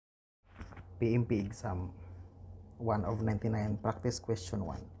PMP Exam 1 of 99, practice question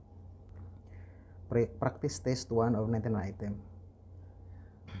 1. Practice test 1 of 99 item.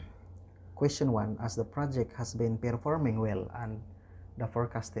 Question 1, as the project has been performing well and the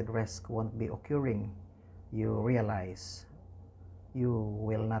forecasted risk won't be occurring, you realize you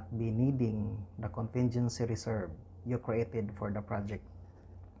will not be needing the contingency reserve you created for the project.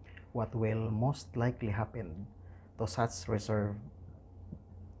 What will most likely happen to such reserve?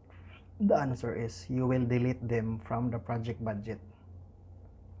 The answer is you will delete them from the project budget.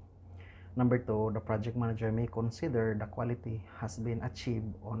 Number 2, the project manager may consider the quality has been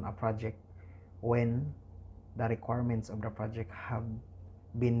achieved on a project when the requirements of the project have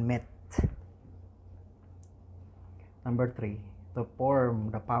been met. Number 3, to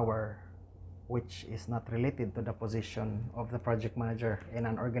form the power which is not related to the position of the project manager in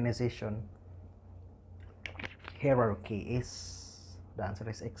an organization hierarchy is, the answer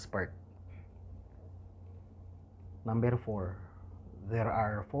is expert. Number 4, there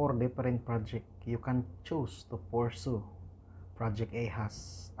are 4 different projects you can choose to pursue. Project A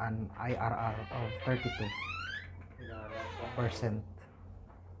has an IRR of 32%.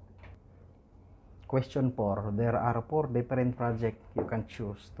 Question 4, there are 4 different projects you can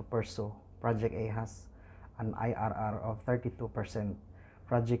choose to pursue. Project A has an IRR of 32%.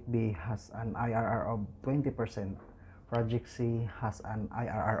 Project B has an IRR of 20%. Project C has an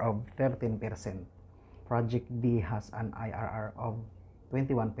IRR of 13%. Project D has an IRR of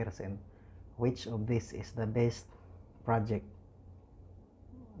 21%. Which of these is the best project?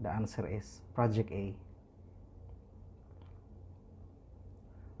 The answer is Project A.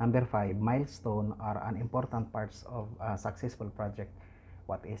 Number 5, milestones are an important parts of a successful project.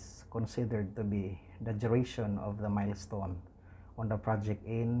 What is considered to be the duration of the milestone on the project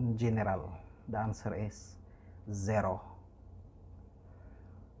in general? The answer is 0.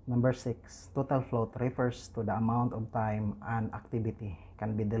 Number 6, total float refers to the amount of time an activity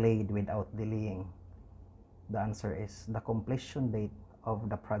can be delayed without delaying. The answer is the completion date of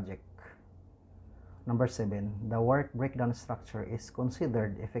the project. Number 7, the work breakdown structure is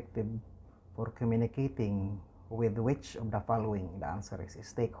considered effective for communicating with which of the following? The answer is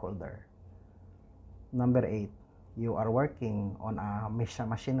stakeholder. Number 8, you are working on a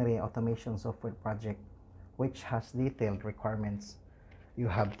machinery automation software project which has detailed requirements. You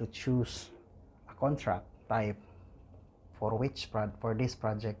have to choose a contract type for this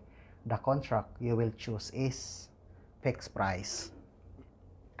project. The contract you will choose is fixed price.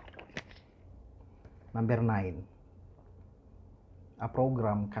 Number 9, a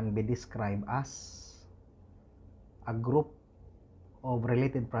program can be described as a group of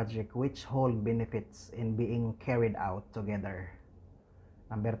related projects which hold benefits in being carried out together.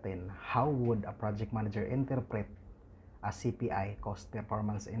 Number 10, how would a project manager interpret a CPI, cost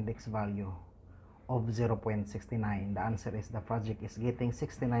performance index value of 0.69? The answer is the project is getting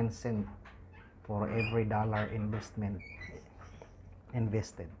 69 cents for every dollar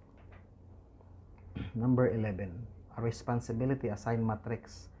invested. Number 11, a responsibility assigned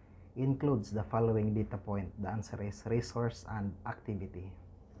matrix includes the following data point. The answer is resource and activity.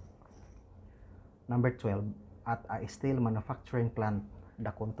 Number 12, at a steel manufacturing plant,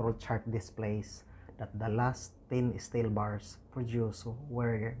 the control chart displays that the last 10 steel bars produced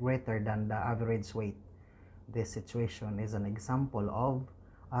were greater than the average weight. This situation is an example of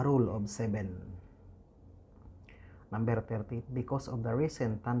a rule of 7. Number 30, because of the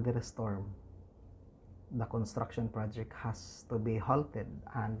recent thunderstorm, the construction project has to be halted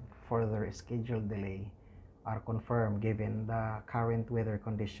and further schedule delay are confirmed given the current weather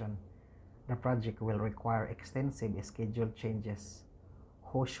condition. The project will require extensive schedule changes.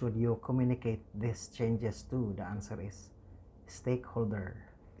 Who should you communicate these changes to? The answer is stakeholder.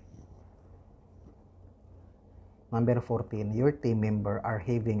 Number 14, your team members are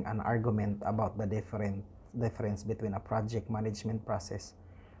having an argument about the difference between a project management process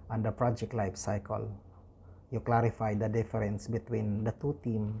and the project life cycle. You clarify the difference between the two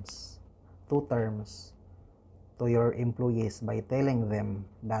terms to your employees by telling them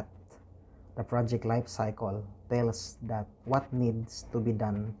that the project life cycle tells that what needs to be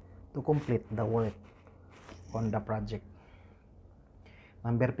done to complete the work on the project.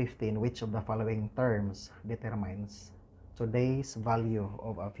 Number 15, which of the following terms determines today's value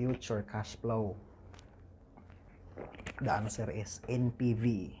of a future cash flow? The answer is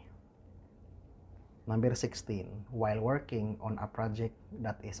NPV. Number 16, while working on a project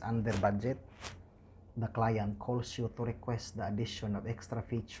that is under budget, the client calls you to request the addition of extra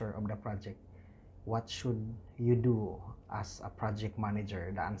feature of the project. What should you do as a project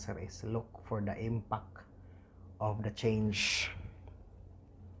manager? The answer is look for the impact of the change.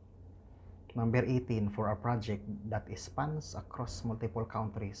 Number 18, for a project that spans across multiple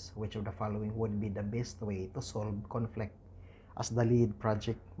countries, which of the following would be the best way to solve conflict as the lead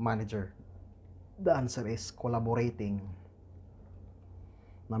project manager? The answer is collaborating.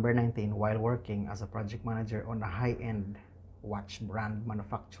 Number 19, while working as a project manager on a high-end watch brand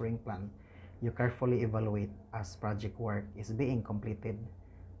manufacturing plant, you carefully evaluate as project work is being completed.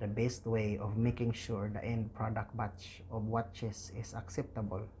 The best way of making sure the end product batch of watches is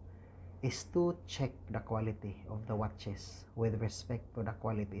acceptable is to check the quality of the watches with respect to the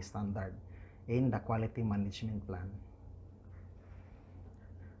quality standard in the quality management plan.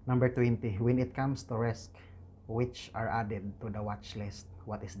 Number 20, when it comes to risk which are added to the watch list,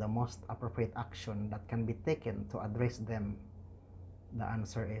 what is the most appropriate action that can be taken to address them? The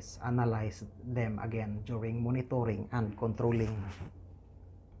answer is analyze them again during monitoring and controlling.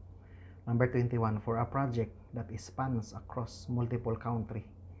 Number 21, for a project that spans across multiple countries,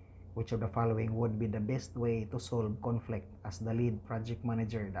 which of the following would be the best way to solve conflict as the lead project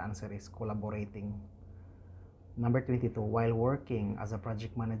manager? The answer is collaborating. Number 22, while working as a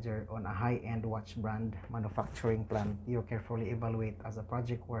project manager on a high-end watch brand manufacturing plant, you carefully evaluate as the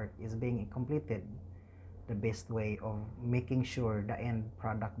project work is being completed. The best way of making sure the end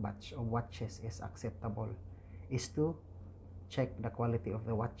product batch of watches is acceptable is to check the quality of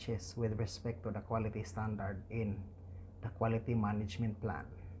the watches with respect to the quality standard in the quality management plan.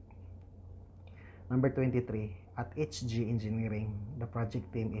 Number 23, at HG Engineering, the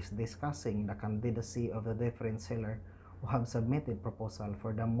project team is discussing the candidacy of the different sellers who have submitted proposal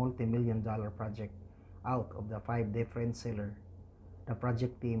for the multi-million-dollar project. Out of the 5 different sellers, the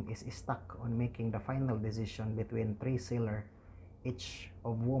project team is stuck on making the final decision between 3 sellers, each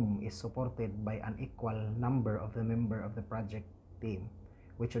of whom is supported by an equal number of the members of the project team.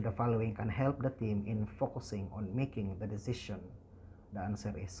 Which of the following can help the team in focusing on making the decision? The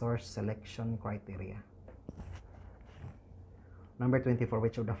answer is source selection criteria. Number 24,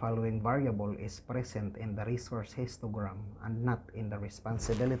 which of the following variable is present in the resource histogram and not in the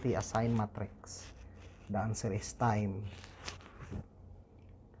responsibility assigned matrix? The answer is time.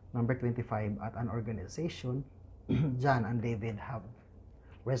 Number 25, at an organization, John and David have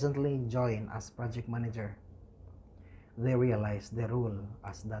recently joined as project manager. They realized the role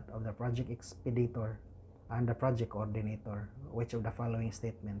as that of the project expeditor and the project coordinator. Which of the following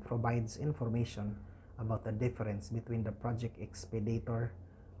statement provides information about the difference between the project expeditor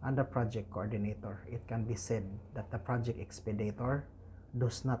and the project coordinator? It can be said that the project expeditor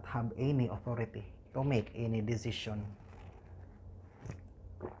does not have any authority to make any decision.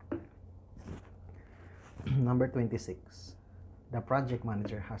 Number 26, the project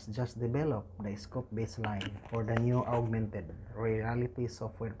manager has just developed the scope baseline for the new augmented reality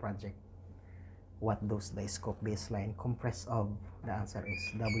software project. What does the scope baseline comprise of? The answer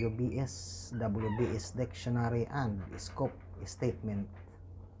is WBS dictionary and scope statement.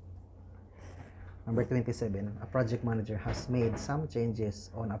 Number 27, a project manager has made some changes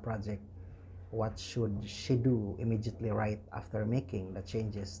on a project. What should she do immediately right after making the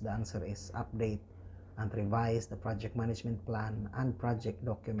changes? The answer is update and revise the project management plan and project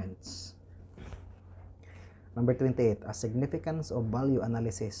documents. Number 28, a significance of value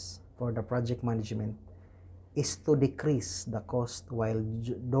analysis for the project management is to decrease the cost while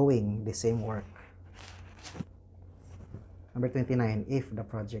doing the same work. Number 29, if the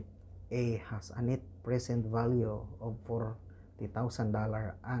project A has a net present value of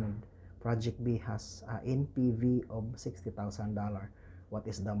 $40,000 and project B has a NPV of $60,000, what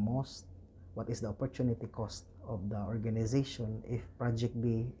is the opportunity cost of the organization if project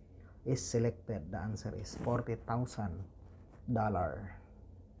B is selected? The answer is $40,000.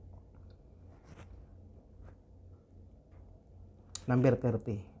 Number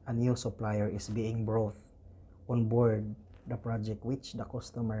 30, a new supplier is being brought on board the project which the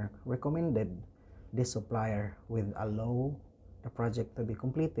customer recommended. This supplier will allow the project to be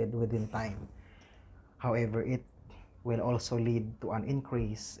completed within time. However, it will also lead to an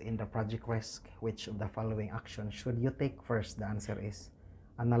increase in the project risk. Which of the following actions should you take first? The answer is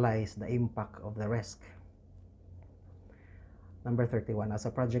analyze the impact of the risk. Number 31, as a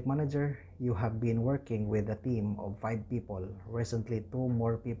project manager, you have been working with a team of 5 people. Recently, 2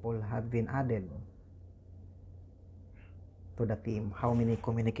 more people have been added to the team. How many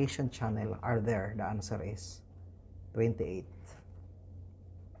communication channels are there? The answer is 28.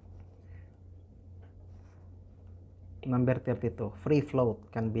 Number 32, free float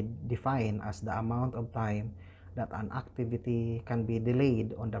can be defined as the amount of time that an activity can be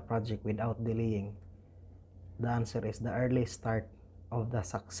delayed on the project without delaying. The answer is the early start of the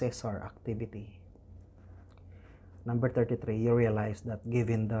successor activity. Number 33, you realize that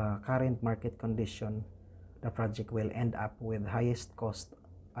given the current market condition, the project will end up with highest cost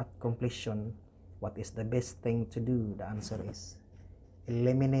at completion. What is the best thing to do? The answer is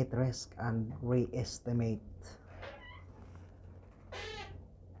eliminate risk and re-estimate.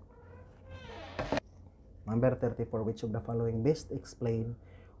 Number 34, which of the following best explain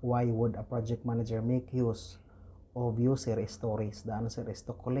why would a project manager make use of user stories? The answer is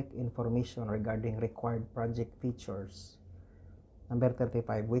to collect information regarding required project features. Number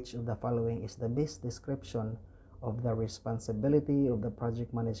 35, which of the following is the best description of the responsibility of the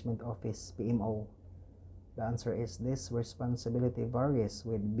Project Management Office, PMO? The answer is this responsibility varies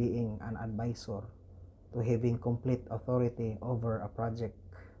with being an advisor to having complete authority over a project.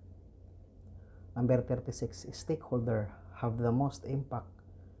 Number 36, stakeholders have the most impact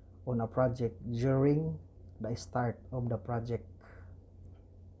on a project during the start of the project.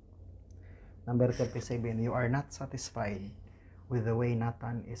 Number 37, you are not satisfied with the way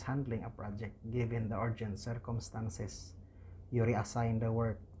Nathan is handling a project given the urgent circumstances. You reassign the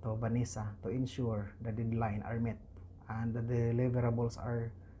work to Vanessa to ensure the deadline are met and the deliverables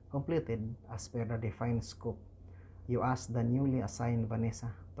are completed as per the defined scope. You ask the newly assigned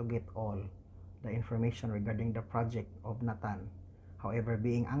Vanessa to get all the information regarding the project of Nathan. However,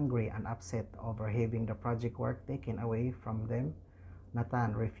 being angry and upset over having the project work taken away from them,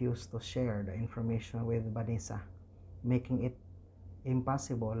 Nathan refused to share the information with Vanessa, making it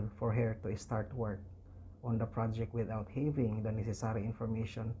impossible for her to start work on the project without having the necessary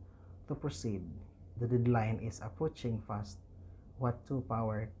information to proceed. The deadline is approaching fast. What two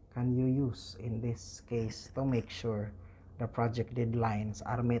power can you use in this case to make sure the project deadlines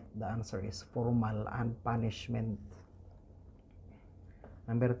are met? The answer is formal and punishment.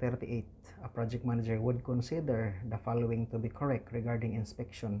 Number 38, a project manager would consider the following to be correct regarding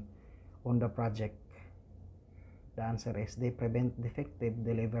inspection on the project. The answer is they prevent defective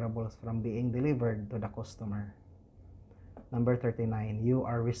deliverables from being delivered to the customer. Number 39, you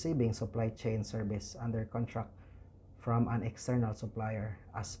are receiving supply chain service under contract from an external supplier.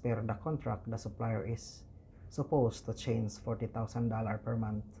 As per the contract, the supplier is supposed to change $40,000 per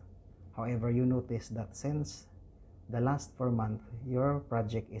month. However, you notice that since the last 4 months, your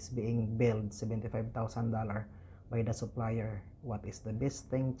project is being billed $75,000 by the supplier. What is the best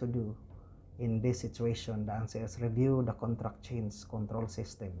thing to do in this situation? The answer is review the contract change control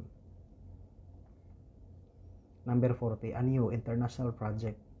system. Number 40, a new international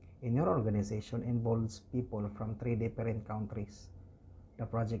project in your organization involves people from 3 different countries. The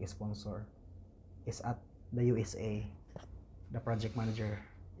project sponsor is at the USA. The project manager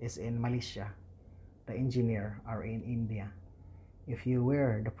is in Malaysia. The engineer are in India. If you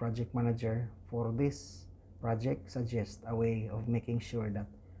were the project manager for this project, suggest a way of making sure that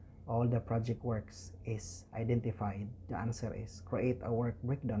all the project works is identified. The answer is create a work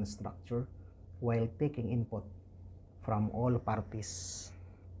breakdown structure while taking input from all parties.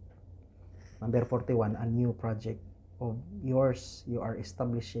 Number 41, a new project of yours, you are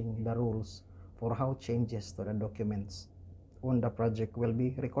establishing the rules for how changes to the documents on the project will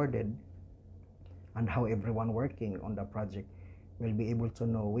be recorded and how everyone working on the project will be able to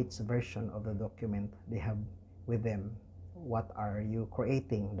know which version of the document they have with them. What are you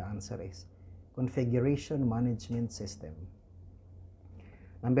creating? The answer is configuration management system.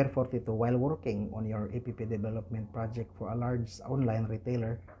 Number 42, while working on your APP development project for a large online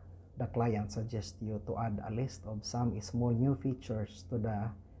retailer, the client suggests you to add a list of some small new features to the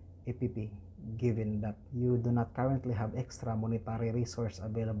APP. Given that you do not currently have extra monetary resource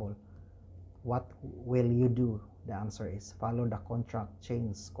available, what will you do? The answer is follow the contract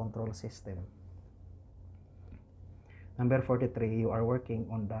change control system. Number 43, you are working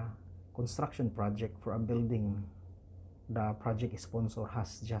on the construction project for a building. The project sponsor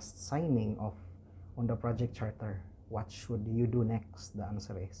has just signing off on the project charter. What should you do next? The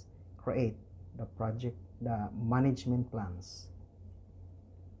answer is create the management plans.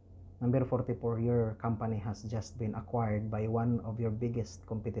 Number 44, your company has just been acquired by one of your biggest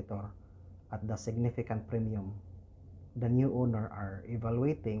competitor at the significant premium. The new owner are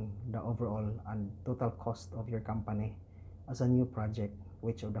evaluating the overall and total cost of your company as a new project.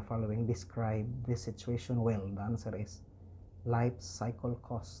 Which of the following describe this situation well? The answer is life cycle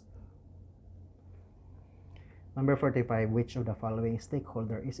cost. Number 45, which of the following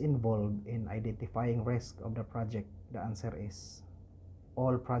stakeholder is involved in identifying risk of the project? The answer is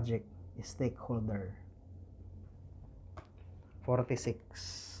all project stakeholder.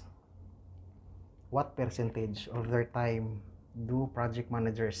 46, what percentage of their time do project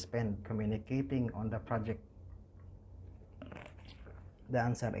managers spend communicating on the project? The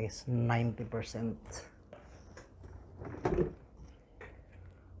answer is 90%.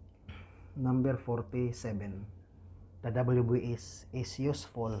 Number 47. The WB is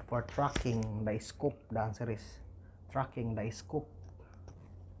useful for tracking the scope. The answer is tracking the scope.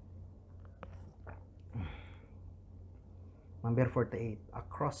 Number 48. A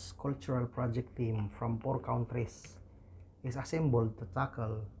cross-cultural project team from 4 countries is assembled to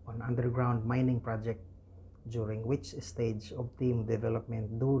tackle an underground mining project, during which stage of team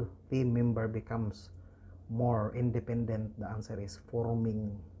development do team member becomes more independent. The answer is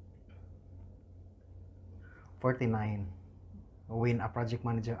forming. 49. When a project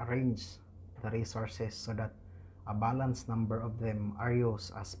manager arranges the resources so that a balanced number of them are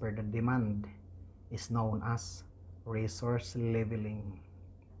used as per the demand, is known as resource leveling.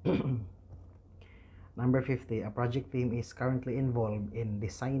 Number 50. A project team is currently involved in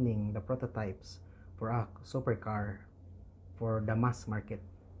designing the prototypes for a supercar for the mass market.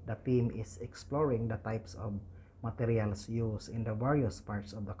 The team is exploring the types of materials used in the various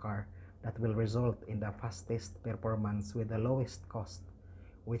parts of the car that will result in the fastest performance with the lowest cost.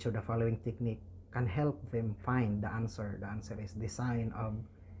 Which of the following technique can help them find the answer? The answer is design of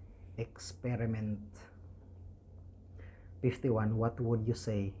experiment. 51. What would you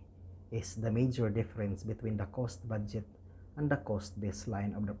say is the major difference between the cost budget and the cost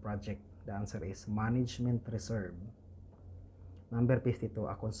baseline of the project? The answer is management reserve. Number 52.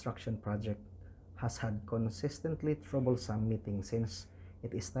 A construction project has had consistently troublesome meetings since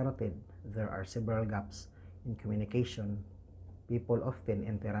it started. There are several gaps in communication. People often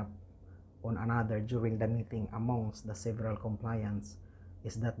interrupt one another during the meeting. Amongst the several complaints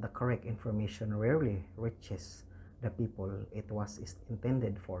is that the correct information rarely reaches the people it was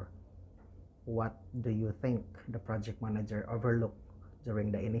intended for. What do you think the project manager overlooked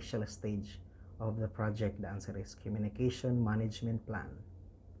during the initial stage of the project? The answer is communication management plan.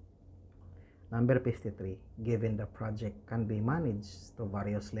 Number 53. Given the project can be managed to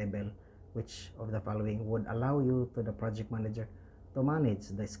various levels, which of the following would allow you to the project manager to manage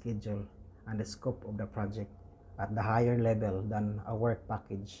the schedule and the scope of the project at the higher level than a work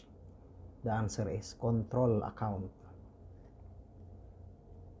package? The answer is control account.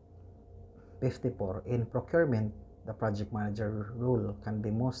 54. In procurement, the project manager role can be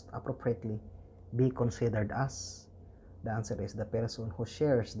most appropriately be considered as? The answer is the person who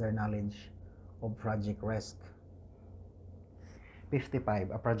shares their knowledge of project risk. 55.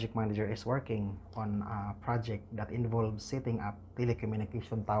 A project manager is working on a project that involves setting up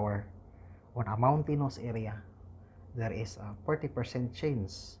telecommunication tower on a mountainous area. There is a 40%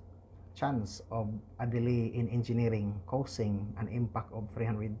 chance of a delay in engineering, causing an impact of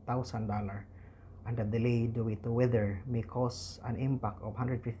 $300,000, and the delay due to weather may cause an impact of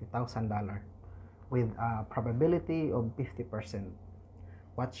 $150,000 with a probability of 50%.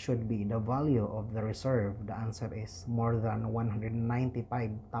 What should be the value of the reserve? The answer is more than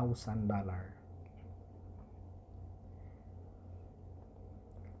 $195,000.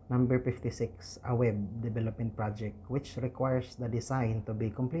 Number 56. A web development project which requires the design to be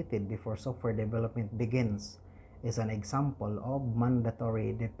completed before software development begins is an example of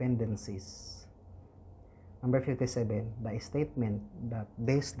mandatory dependencies. Number 57. The statement that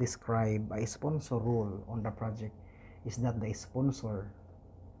best describe a sponsor role on the project is that the sponsor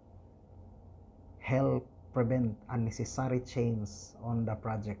help prevent unnecessary change on the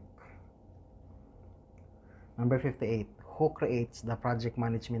project. Number 58. Who creates the project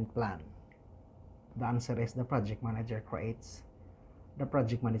management plan? The answer is the project manager creates the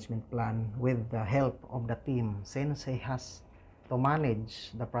project management plan with the help of the team, since he has to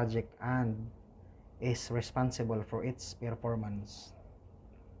manage the project and is responsible for its performance.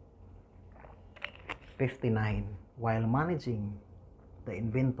 59. While managing the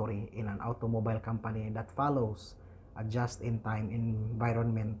inventory in an automobile company that follows a just-in-time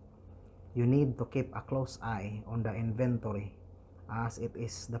environment, you need to keep a close eye on the inventory, as it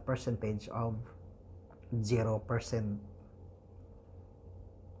is the percentage of 0%.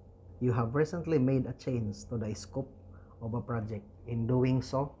 You have recently made a change to the scope of a project. In doing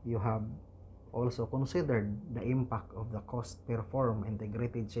so, you have also considered the impact of the cost, perform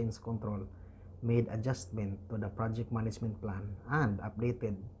integrated change control, made adjustment to the project management plan, and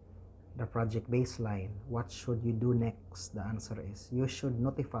updated the project baseline. What should you do next? The answer is you should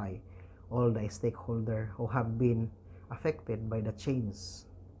notify all the stakeholders who have been affected by the change.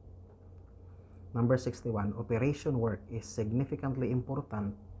 Number 61. Operation work is significantly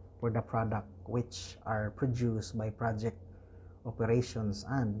important for the product which are produced by project. Operations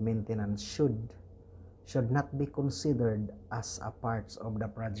and maintenance should not be considered as a part of the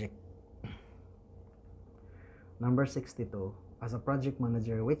project. Number 62. As a project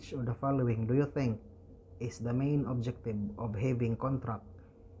manager, which of the following do you think is the main objective of having contract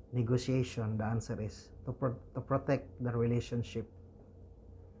Negotiation, the answer is to protect the relationship.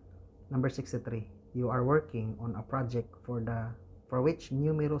 Number 63, you are working on a project for which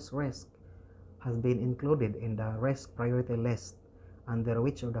numerous risks has been included in the risk priority list. Under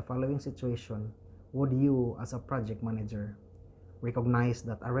which of the following situation would you, as a project manager, recognize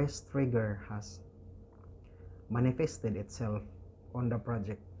that a risk trigger has manifested itself on the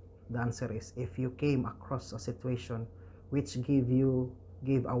project? The answer is if you came across a situation which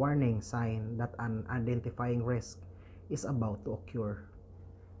gave a warning sign that an identifying risk is about to occur.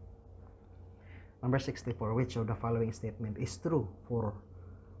 Number 64, which of the following statement is true for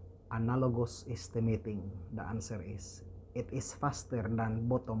analogous estimating? The answer is it is faster than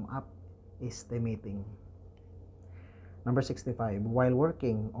bottom-up estimating. Number 65, while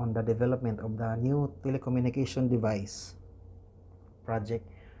working on the development of the new telecommunication device project,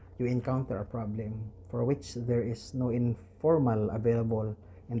 you encounter a problem for which there is no informal available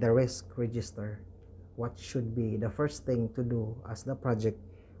in the risk register. What should be the first thing to do as the project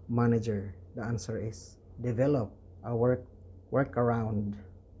manager? The answer is develop a workaround.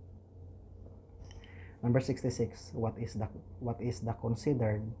 Number 66, what is the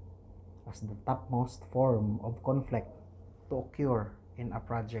considered as the topmost form of conflict to occur in a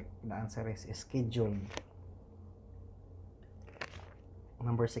project? The answer is scheduled.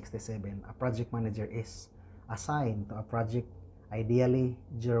 Number 67, a project manager is assigned to a project ideally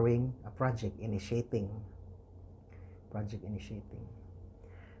during a project initiating.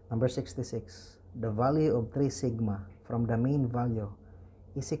 Number 66, the value of 3 sigma from the mean value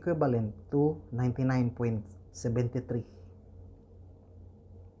is equivalent to 99.73.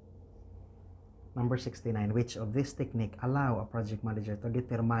 Number 69, which of this technique allow a project manager to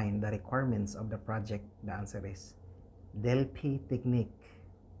determine the requirements of the project? The answer is Delphi technique.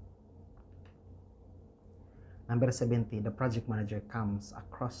 Number 70, the project manager comes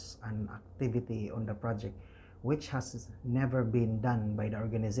across an activity on the project which has never been done by the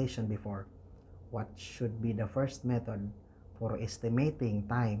organization before. What should be the first method for estimating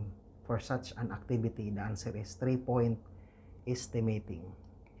time for such an activity? The answer is 3-point estimating.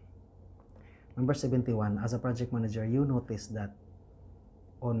 Number 71, as a project manager, you notice that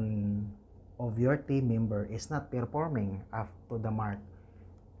of your team member is not performing up to the mark.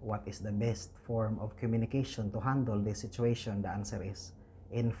 What is the best form of communication to handle this situation? The answer is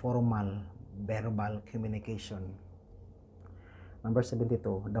informal verbal communication. Number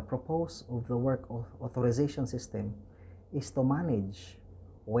 72, the purpose of the work authorization system is to manage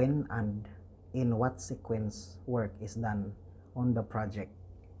when and in what sequence work is done on the project.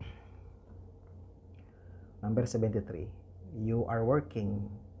 Number 73, you are working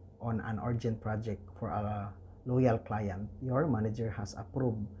on an urgent project for a loyal client. Your manager has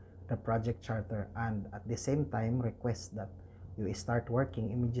approved the project charter and at the same time requests that you start working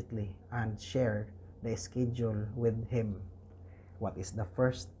immediately and share the schedule with him. What is the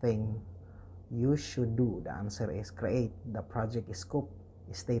first thing you should do? The answer is create the project scope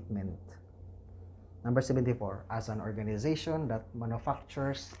statement. Number 74, as an organization that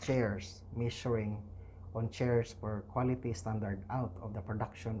manufactures chairs, measuring on chairs per quality standard out of the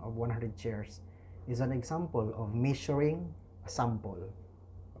production of 100 chairs is an example of measuring a sample.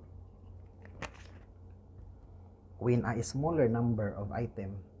 When a smaller number of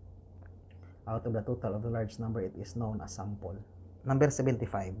items out of the total of the large number, it is known as sample. Number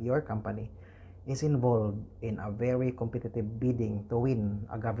 75, your company is involved in a very competitive bidding to win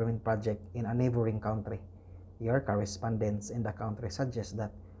a government project in a neighboring country. Your correspondents in the country suggest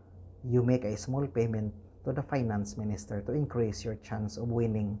that you make a small payment to the finance minister to increase your chance of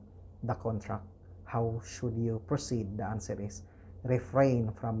winning the contract. How should you proceed? The answer is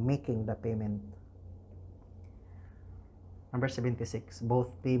refrain from making the payment. Number 76,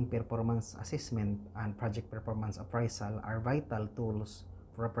 both team performance assessment and project performance appraisal are vital tools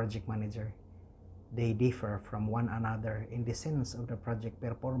for a project manager. They differ from one another in the sense of the project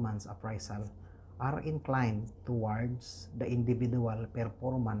performance appraisal are inclined towards the individual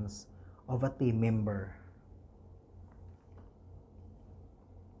performance of a team member.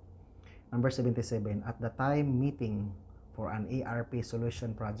 Number 77, at the time meeting for an ERP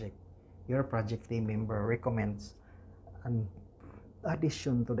solution project, your project team member recommends an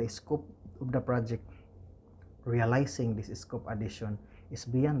addition to the scope of the project. Realizing this scope addition is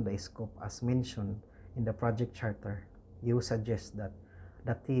beyond the scope as mentioned in the project charter, you suggest that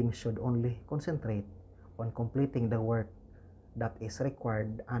the team should only concentrate on completing the work that is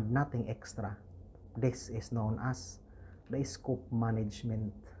required and nothing extra. This is known as the scope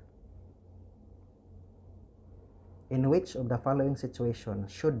management. In which of the following situations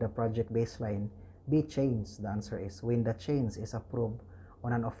should the project baseline be changed? The answer is when the change is approved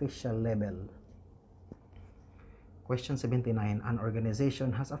on an official level. Question 79. An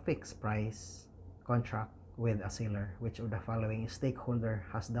organization has a fixed price contract with a seller. Which of the following stakeholder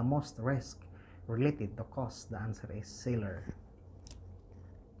has the most risk related to cost? The answer is seller.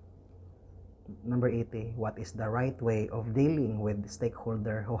 Number 80. What is the right way of dealing with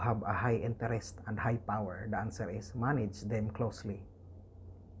stakeholders who have a high interest and high power? The answer is manage them closely.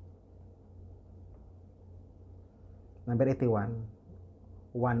 Number 81.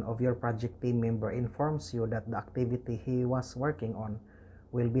 One of your project team member informs you that the activity he was working on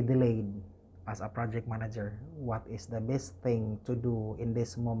will be delayed. As a project manager, what is the best thing to do in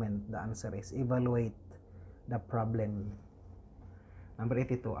this moment? The answer is evaluate the problem. Number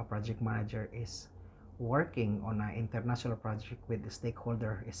 82, a project manager is working on an international project with the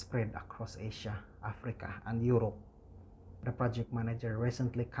stakeholder spread across Asia, Africa, and Europe. The project manager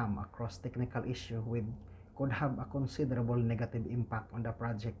recently came across technical issue which could have a considerable negative impact on the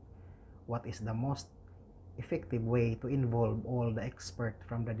project. What is the most effective way to involve all the experts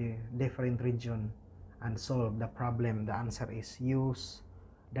from the different region and solve the problem? The answer is use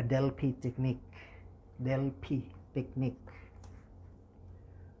the DELP technique. DELP technique.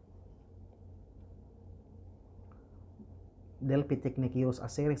 DELP technique use a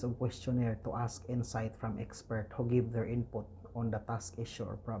series of questionnaires to ask insight from experts who give their input on the task, issue,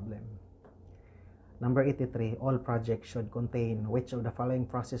 or problem. Number 83, all projects should contain which of the following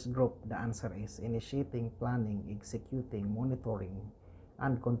process group? The answer is initiating, planning, executing, monitoring,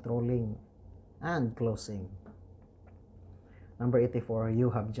 and controlling, and closing. Number 84,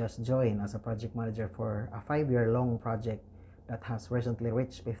 you have just joined as a project manager for a 5-year-long project that has recently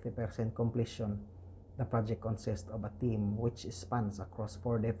reached 50% completion. The project consists of a team which spans across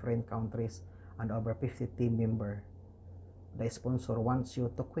 4 different countries and over 50 team members. The sponsor wants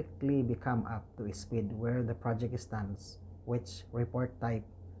you to quickly become up to speed where the project stands. Which report type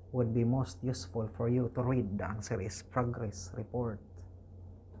would be most useful for you to read? The answer is progress report.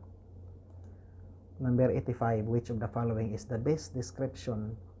 Number 85, which of the following is the best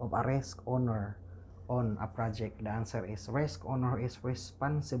description of a risk owner on a project? The answer is risk owner is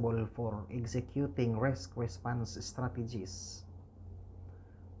responsible for executing risk response strategies.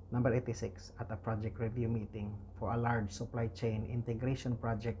 Number 86, at a project review meeting for a large supply chain integration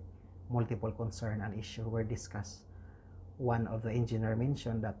project, multiple concerns and issues were discussed. One of the engineers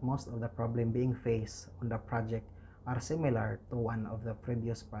mentioned that most of the problems being faced on the project are similar to one of the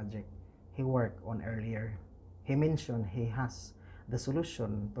previous projects he worked on earlier. He mentioned he has the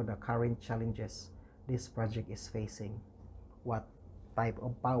solution to the current challenges this project is facing. What type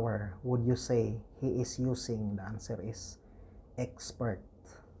of power would you say he is using? The answer is expert.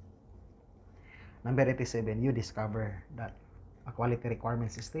 Number 87, you discover that a quality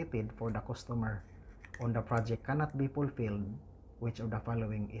requirements stated for the customer on the project cannot be fulfilled. Which of the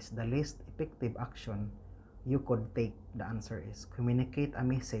following is the least effective action you could take? The answer is communicate a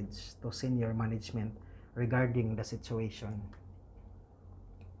message to senior management regarding the situation.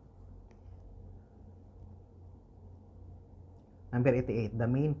 Number 88, the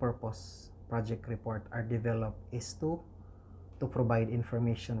main purpose project report are developed is to provide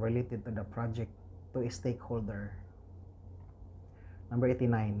information related to the project to a stakeholder. Number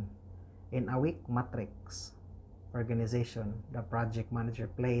 89, in a weak matrix organization, the project manager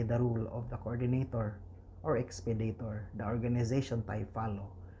play the role of the coordinator or expeditor. The organization type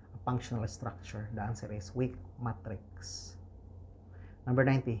follow a functional structure. The answer is weak matrix. Number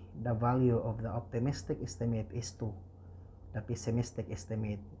 90, the value of the optimistic estimate is 2. The pessimistic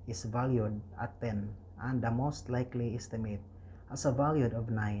estimate is valued at 10 and the most likely estimate has a value of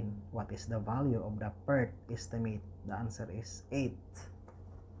 9. What is the value of the PERT estimate? The answer is 8.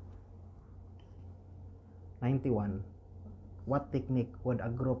 91. What technique would a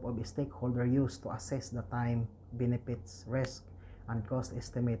group of stakeholders use to assess the time, benefits, risk, and cost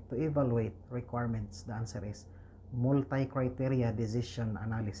estimate to evaluate requirements? The answer is multi-criteria decision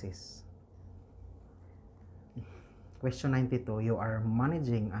analysis. Question 92. You are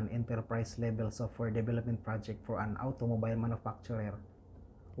managing an enterprise-level software development project for an automobile manufacturer.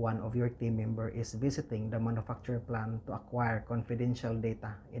 One of your team members is visiting the manufacturer plant to acquire confidential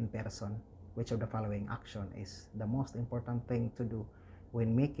data in person. Which of the following action is the most important thing to do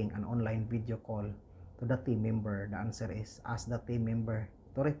when making an online video call to the team member? The answer is ask the team member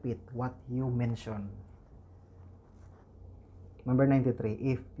to repeat what you mentioned. Number 93.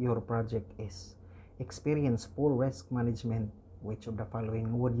 If your project is experience poor risk management, which of the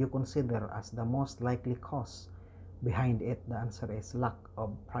following would you consider as the most likely cause behind it? The answer is lack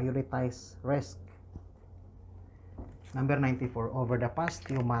of prioritized risk. Number 94. Over the past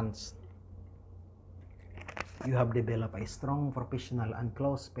few months, You have developed a strong professional and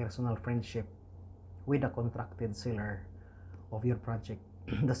close personal friendship with the contracted seller of your project.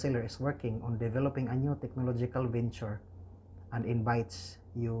 The seller is working on developing a new technological venture and invites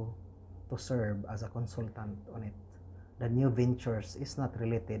you to serve as a consultant on it. The new ventures is not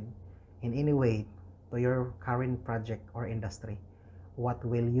related in any way to your current project or industry. What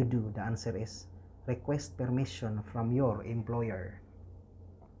will you do? The answer is request permission from your employer.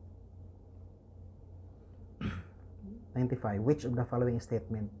 95. Which of the following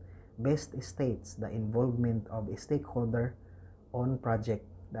statement best states the involvement of a stakeholder on project?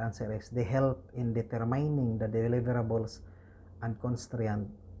 The answer is they help in determining the deliverables and constraint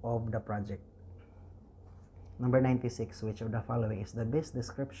of the project. Number 96. Which of the following is the best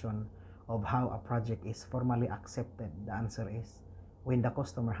description of how a project is formally accepted? The answer is when the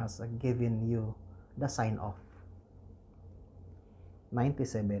customer has given you the sign off.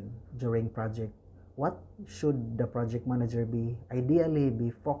 97. During project, what should the project manager ideally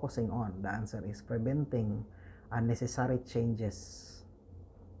be focusing on? The answer is preventing unnecessary changes.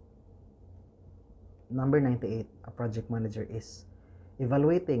 Number 98. A project manager is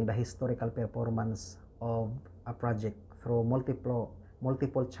evaluating the historical performance of a project through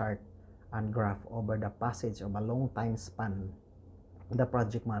multiple chart and graph over the passage of a long time span. The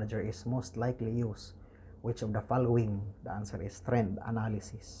project manager is most likely use which of the following? The answer is trend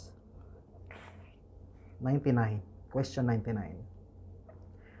analysis. 99. Question 99.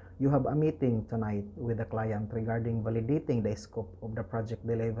 You have a meeting tonight with the client regarding validating the scope of the project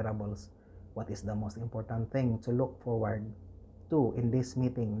deliverables. What is the most important thing to look forward to in this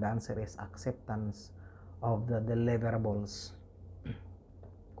meeting? The answer is acceptance of the deliverables.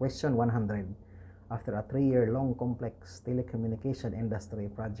 Question 100. After a 3-year-long complex telecommunication industry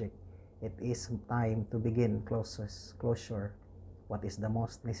project, it is time to begin closure. What is the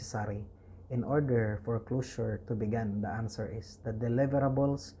most necessary in order for closure to begin? The answer is the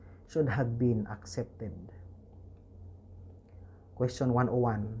deliverables should have been accepted. Question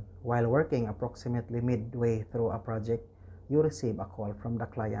 101. While working approximately midway through a project, you receive a call from the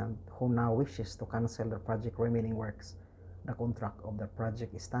client who now wishes to cancel the project remaining works. The contract of the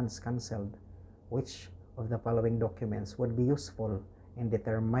project stands cancelled. Which of the following documents would be useful in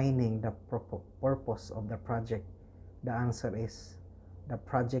determining the purpose of the project? The answer is the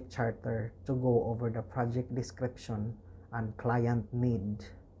project charter to go over the project description and client need.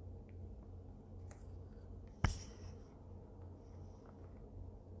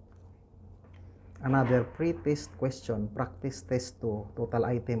 Another pre-test question, practice test 2, total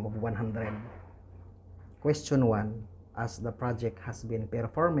item of 100. Question 1. As the project has been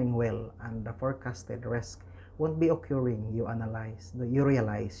performing well and the forecasted risk won't be occurring, you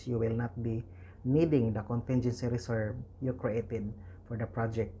realize you will not be needing the contingency reserve you created for the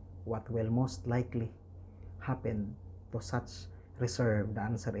project. What will most likely happen to such reserve? The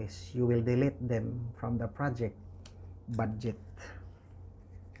answer is you will delete them from the project budget.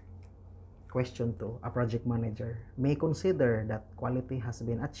 Question 2. A project manager may consider that quality has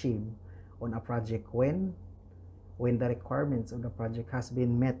been achieved on a project when the requirements of the project has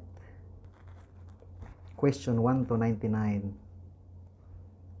been met. Question 1 to 99.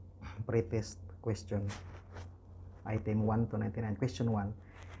 Pretest question. Item 1 to 99. Question 1.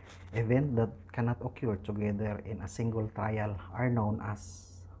 Events that cannot occur together in a single trial are known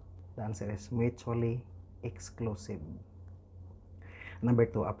as? The answer is mutually exclusive. Number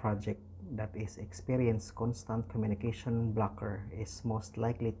 2. A project that is experience constant communication blocker is most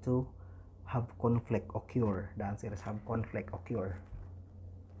likely to have conflict occur. The answer is have conflict occur.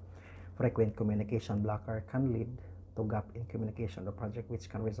 Frequent communication blocker can lead to gap in communication of the project, which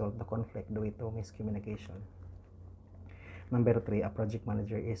can resolve the conflict due to miscommunication. Number 3. A project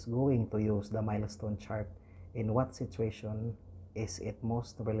manager is going to use the milestone chart. In what situation is it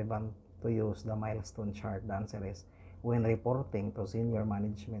most relevant to use the milestone chart? The answer is when reporting to senior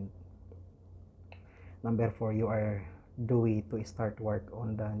management. Number 4. You are due to start work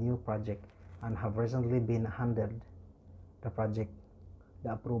on the new project and have recently been handed the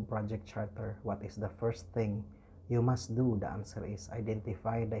approved project charter. What is the first thing you must do? The answer is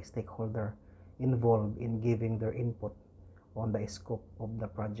identify the stakeholder involved in giving their input on the scope of the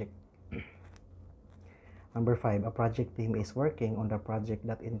project. Number 5. A project team is working on the project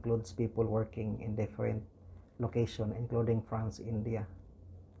that includes people working in different locations, including France, India,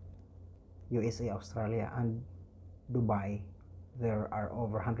 USA, Australia, and Dubai. There are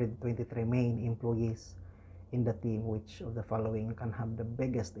over 123 main employees in the team. Which of the following can have the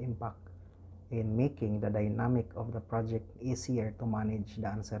biggest impact in making the dynamic of the project easier to manage? The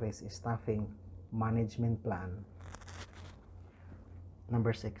answer is staffing management plan.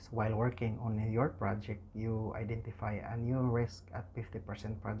 Number 6, while working on your project, you identify a new risk at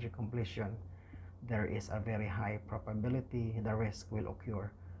 50% project completion. There is a very high probability the risk will occur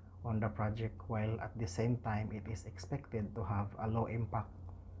on the project, while at the same time it is expected to have a low impact.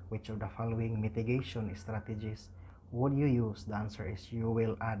 Which of the following mitigation strategies would you use? The answer is you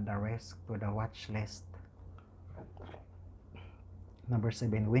will add the risk to the watch list. Number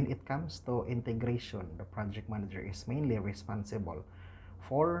 7, when it comes to integration, the project manager is mainly responsible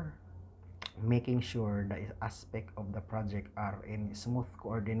for making sure the aspects of the project are in smooth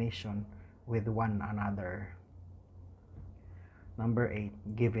coordination with one another. Number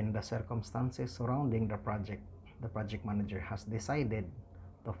 8, given the circumstances surrounding the project manager has decided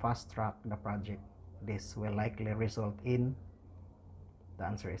to fast track the project. This will likely result in, the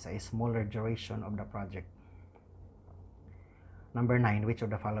answer is, a smaller duration of the project. Number 9, which of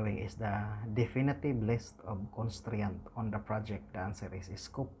the following is the definitive list of constraints on the project? The answer is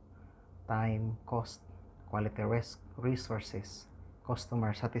scope, time, cost, quality risk, resources,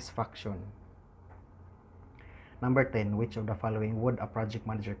 customer satisfaction. Number 10, which of the following would a project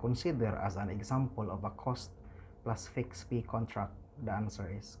manager consider as an example of a cost plus fixed fee contract? The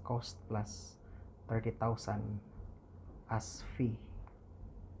answer is cost plus 30,000 as fee.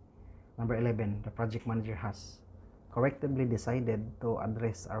 Number 11, the project manager has correctly decided to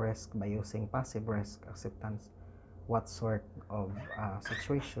address a risk by using passive risk acceptance. What sort of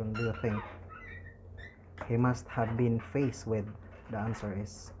situation do you think he must have been faced with? The answer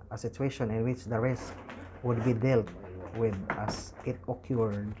is a situation in which the risk would be dealt with as it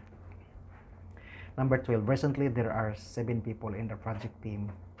occurred. Number 12, recently there are 7 people in the project team.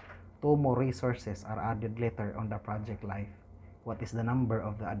 2 more resources are added later on the project life. What is the number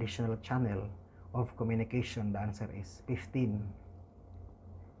of the additional channel of communication? The answer is 15.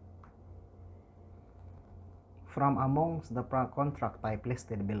 From amongst the contract type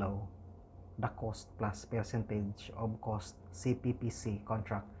listed below, the cost plus percentage of cost CPPC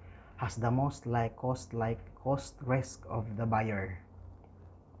contract has the most cost risk of the buyer.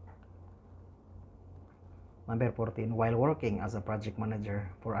 Number 14, while working as a project manager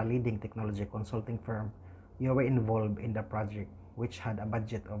for a leading technology consulting firm, you were involved in the project which had a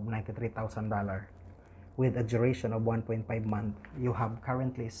budget of $93,000 with a duration of 1.5 months. You have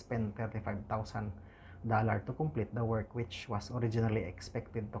currently spent $35,000 to complete the work which was originally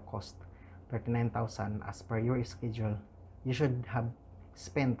expected to cost $39,000 as per your schedule. You should have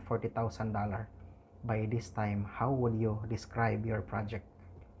spent $40,000 by this time. How would you describe your project?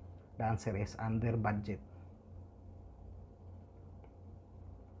 The answer is under budget.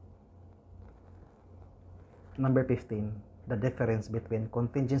 Number 15, the difference between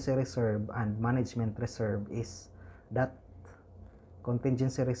contingency reserve and management reserve is that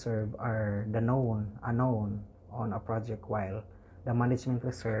contingency reserve are the unknown on a project, while the management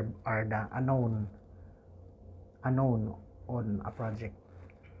reserve are the unknown on a project.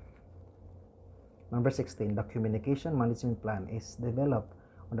 Number 16, the communication management plan is developed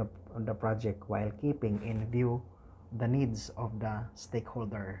on the project while keeping in view the needs of the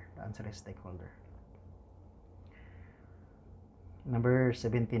stakeholder. The answer is stakeholder. Number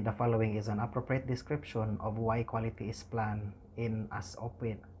 17, the following is an appropriate description of why quality is planned in as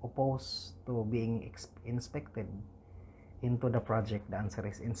opposed to being inspected into the project. The answer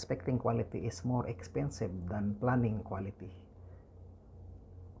is inspecting quality is more expensive than planning quality.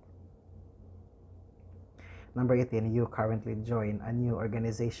 Number 18, you currently join a new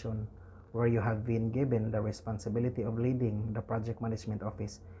organization where you have been given the responsibility of leading the project management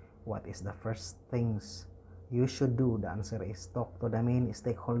office. What is the first things you should do? The answer is talk to the main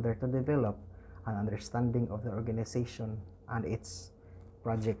stakeholder to develop an understanding of the organization and its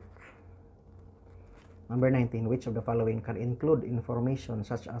project. Number 19, which of the following can include information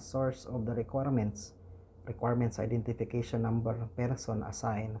such as source of the requirements identification number, person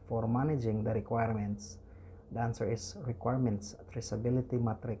assigned for managing the requirements? The answer is requirements traceability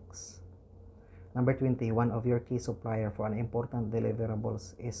matrix. Number 20, one of your key supplier for an important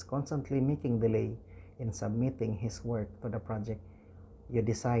deliverables is constantly making delay in submitting his work to the project. You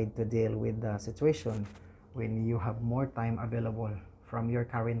decide to deal with the situation when you have more time available from your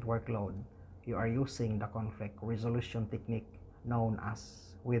current workload. You are using the conflict resolution technique known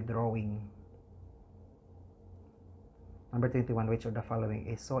as withdrawing. Number 21, which of the following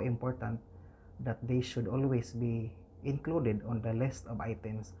is so important that they should always be included on the list of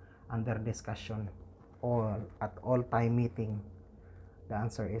items under discussion or at all time meeting? The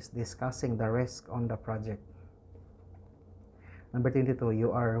answer is discussing the risk on the project. Number 22,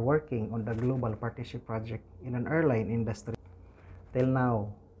 you are working on the global partnership project in an airline industry. Till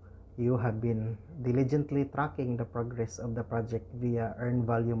now, You have been diligently tracking the progress of the project via Earned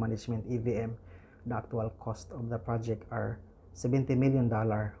Value Management EVM. The actual cost of the project are $70 million,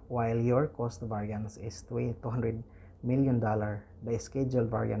 while your cost variance is $200 million. The schedule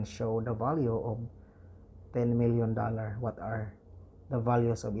variance show the value of $10 million. What are the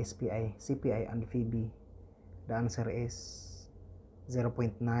values of SPI, CPI, and FEB? The answer is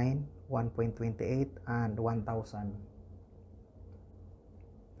 0.9, 1.28, and 1,000.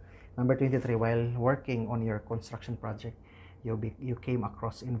 Number 23, while working on your construction project, you came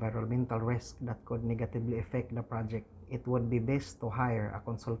across environmental risk that could negatively affect the project. It would be best to hire a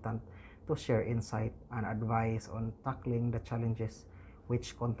consultant to share insight and advice on tackling the challenges.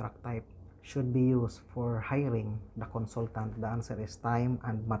 Which contract type should be used for hiring the consultant? The answer is time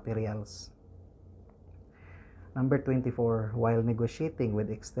and materials. Number 24, while negotiating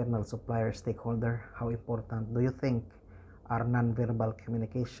with external supplier stakeholder, how important do you think are non-verbal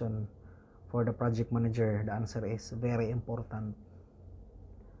communication for the project manager? The answer is very important.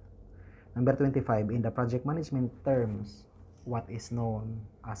 Number 25, in the project management terms, what is known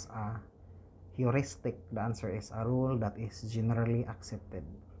as a heuristic? The answer is a rule that is generally accepted.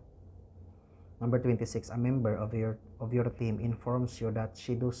 Number 26, a member of your team informs you that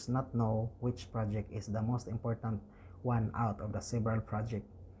she does not know which project is the most important one out of the several projects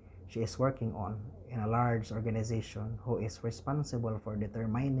she is working on in a large organization. Who is responsible for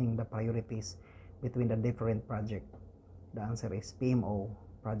determining the priorities between the different projects? The answer is PMO,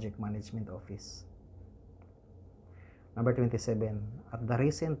 Project Management Office. Number 27, at the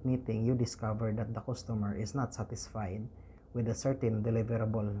recent meeting, you discovered that the customer is not satisfied with a certain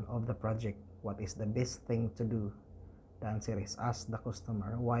deliverable of the project. What is the best thing to do? The answer is ask the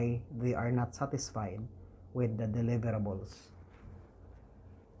customer why they are not satisfied with the deliverables.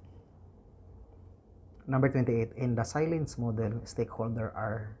 Number 28, in the silence model, stakeholders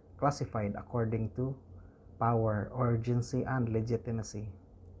are classified according to power, urgency, and legitimacy.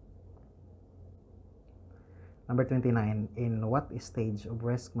 Number 29, in what stage of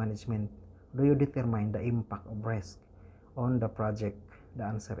risk management do you determine the impact of risk on the project? The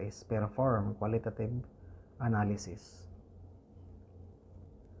answer is perform qualitative analysis.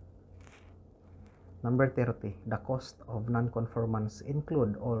 Number 30, the cost of non-conformance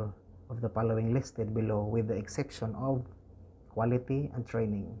include all of the following listed below with the exception of quality and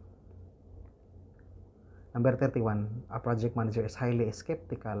training. Number 31, a project manager is highly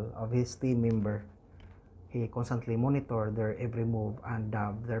skeptical of his team member. He constantly monitors their every move and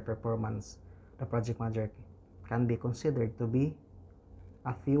their performance. The project manager can be considered to be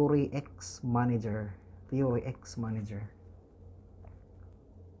a Theory X manager.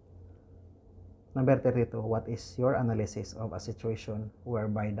 Number 32, what is your analysis of a situation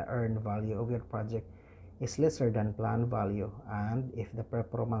whereby the earned value of your project is lesser than planned value, and if the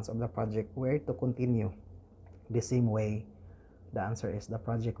performance of the project were to continue the same way? The answer is the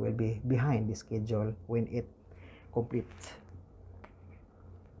project will be behind the schedule when it completes.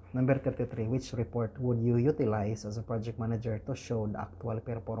 Number 33, which report would you utilize as a project manager to show the actual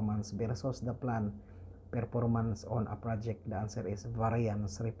performance versus the planned performance on a project? The answer is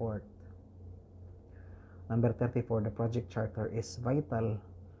variance report. Number 34, the project charter is vital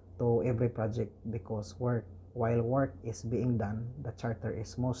to every project because while work is being done, the charter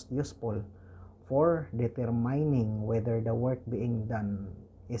is most useful for determining whether the work being done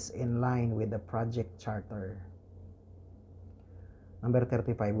is in line with the project charter. Number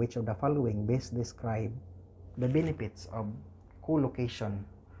 35, which of the following best describe the benefits of co-location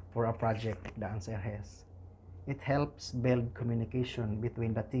for a project? The answer is it helps build communication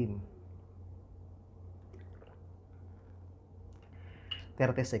between the team.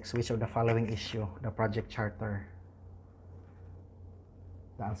 36, which of the following issue the project charter?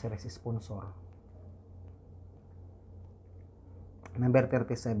 The answer is sponsor. Number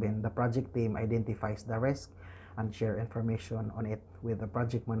 37, the project team identifies the risk and share information on it with the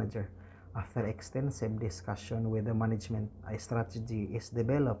project manager. After extensive discussion with the management, a strategy is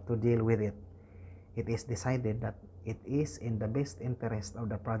developed to deal with it. It is decided that it is in the best interest of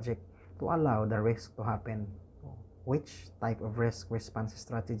the project to allow the risk to happen. Which type of risk response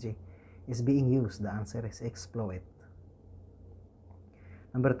strategy is being used? The answer is exploit.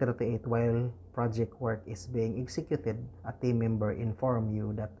 Number 38, while project work is being executed, a team member informs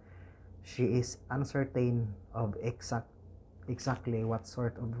you that she is uncertain of exactly what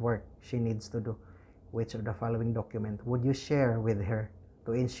sort of work she needs to do. Which of the following document would you share with her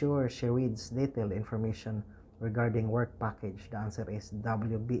to ensure she reads detailed information regarding work package? The answer is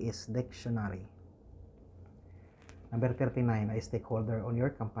WBS dictionary. Number 39, a stakeholder on your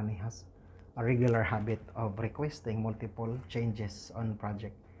company has a regular habit of requesting multiple changes on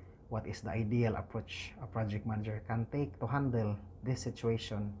project. What is the ideal approach a project manager can take to handle this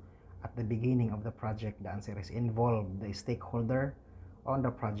situation at the beginning of the project? The answer is involve the stakeholder on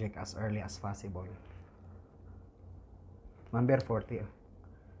the project as early as possible. Number 40.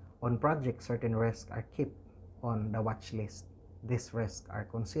 On project, certain risks are kept on the watch list. These risks are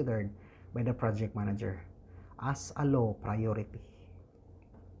considered by the project manager as a low priority.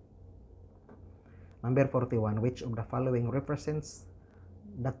 Number 41. Which of the following represents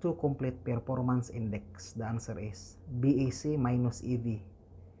the two complete performance index? The answer is BAC minus EV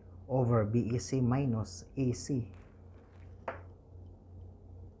over BAC minus AC.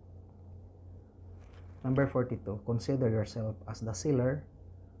 Number 42. Consider yourself as the seller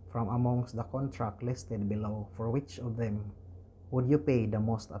from amongst the contract listed below. For which of them would you pay the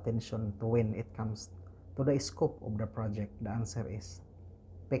most attention to when it comes to the scope of the project? The answer is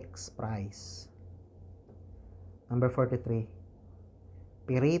fixed price. Number 43.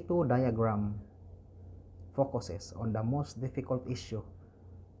 Pareto diagram focuses on the most difficult issue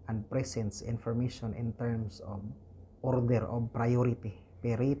and presents information in terms of order of priority.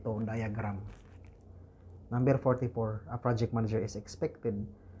 Pareto diagram. Number 44. A project manager is expected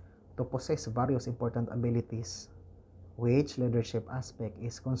to possess various important abilities. Which leadership aspect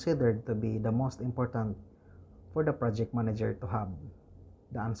is considered to be the most important for the project manager to have?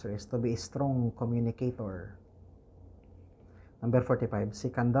 The answer is to be a strong communicator. Number 45.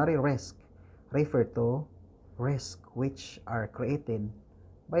 Secondary risk refer to risk which are created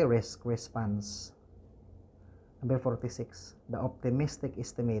by risk response. Number 46. The optimistic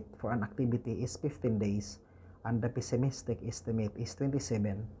estimate for an activity is 15 days and the pessimistic estimate is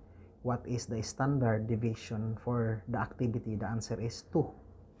 27. What is the standard deviation for the activity? The answer is 2.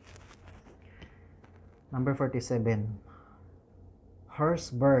 Number 47.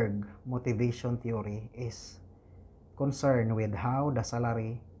 Herzberg motivation theory is concerned with how the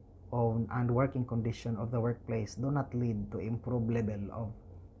salary and working condition of the workplace do not lead to improved level of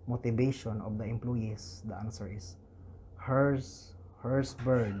motivation of the employees. The answer is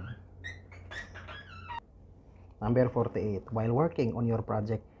Herzberg. Number 48. While working on your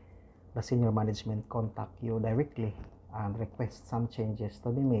project, the senior management contact you directly and request some changes to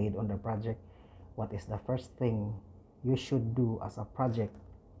be made on the project. What is the first thing you should do as a project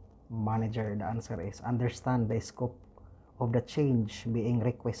manager? The answer is understand the scope of the change being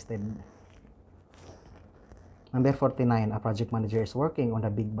requested. Number 49. A project manager is working on a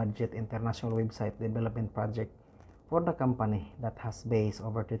big budget international website development project for the company that has base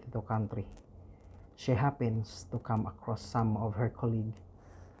over 32 countries. She happens to come across some of her colleagues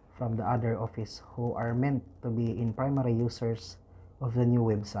from the other office who are meant to be in primary users of the new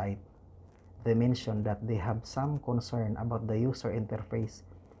website. They mention that they have some concern about the user interface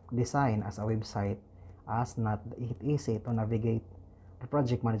design as a website as not it easy to navigate. The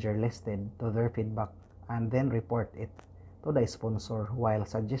project manager listed to their feedback and then report it to the sponsor while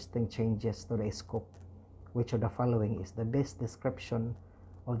suggesting changes to the scope. Which of the following is the best description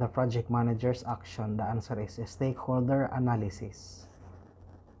of the project manager's action? The answer is stakeholder analysis.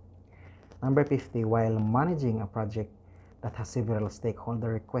 Number 50. While managing a project that has several stakeholder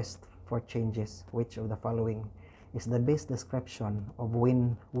requests for changes, which of the following is the best description of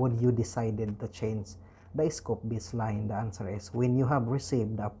when would you decided to change the scope baseline? The answer is when you have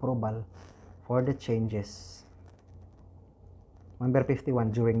received the approval for the changes. Number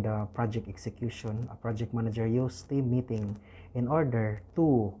 51. During the project execution, a project manager used team meeting in order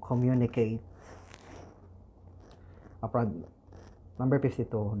to communicate. Number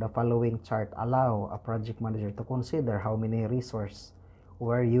 52. The following chart allow a project manager to consider how many resources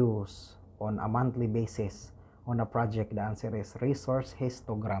were used on a monthly basis on a project. The answer is resource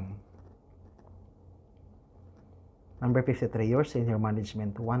histogram. Number 53. Your senior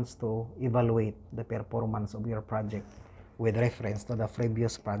management wants to evaluate the performance of your project with reference to the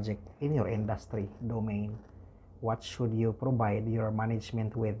previous project in your industry domain. What should you provide your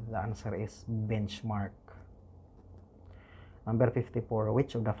management with? The answer is benchmark. Number 54.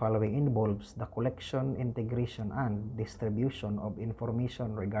 Which of the following involves the collection, integration, and distribution of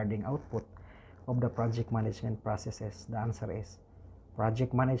information regarding output of the project management processes? The answer is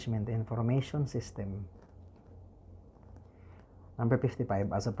project management information system. Number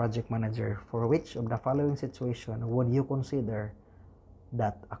 55. As a project manager, for which of the following situation would you consider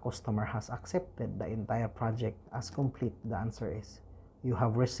that a customer has accepted the entire project as complete? The answer is you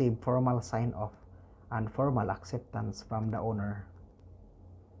have received formal sign-off and formal acceptance from the owner.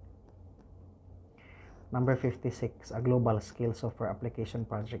 Number 56. A global scale software application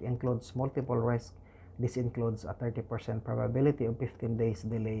project includes multiple risks. This includes a 30% probability of 15 days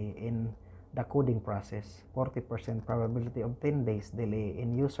delay in the coding process, 40% probability of 10 days delay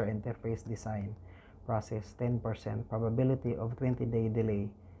in user interface design process, 10% probability of 20-day delay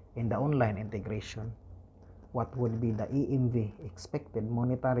in the online integration. What would be the EMV, expected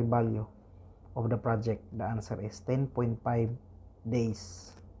monetary value of the project? The answer is 10.5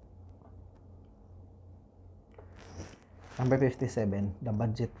 days. Number 57, the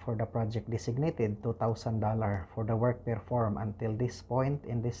budget for the project designated $2,000 for the work performed until this point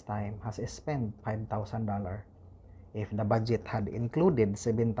in this time has spent $5,000. If the budget had included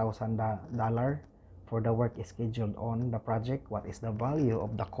 $7,000 for the work scheduled on the project, what is the value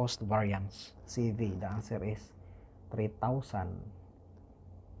of the cost variance? CV, the answer is $3,000.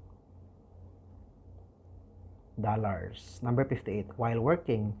 Number 58, while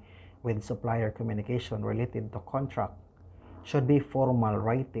working with supplier, communication related to contract should be formal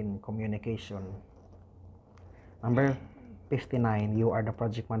written communication. Number 59, you are the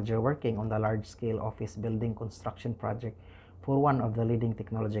project manager working on the large-scale office building construction project for one of the leading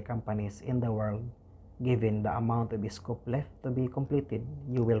technology companies in the world. Given the amount of scope left to be completed,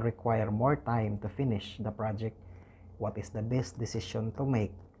 you will require more time to finish the project. What is the best decision to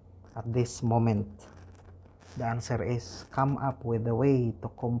make at this moment? The answer is come up with a way to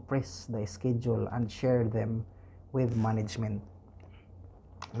compress the schedule and share them with management.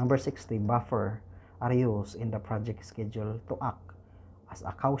 Number 60, buffer are used in the project schedule to act as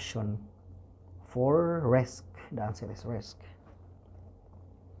a caution for risk. The answer is risk.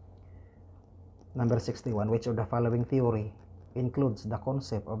 Number 61, which of the following theory includes the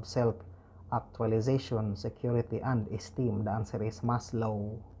concept of self-actualization, security, and esteem? The answer is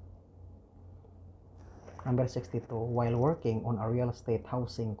Maslow. Number 62, while working on a real estate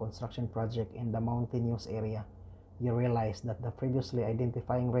housing construction project in the mountainous area, you realize that the previously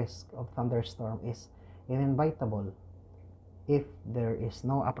identifying risk of thunderstorm is inevitable. If there is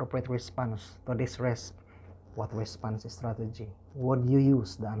no appropriate response to this risk, what response strategy would you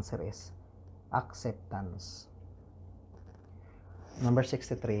use? The answer is acceptance. Number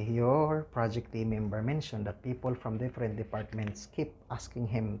 63, your project team member mentioned that people from different departments keep asking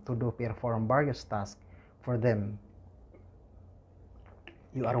him to perform various tasks for them.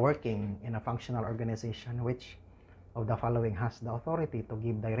 You are working in a functional organization. Which of the following has the authority to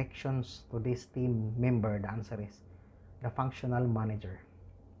give directions to this team member? The answer is the functional manager.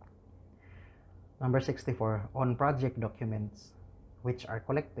 Number 64, on project documents which are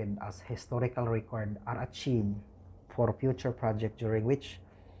collected as historical record are achieved for future project, during which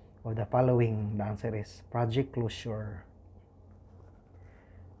of the following? The answer is project closure.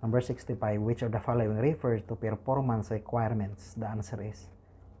 Number 65, which of the following refers to performance requirements? The answer is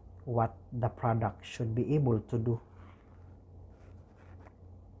what the product should be able to do.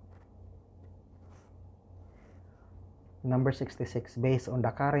 Number 66, based on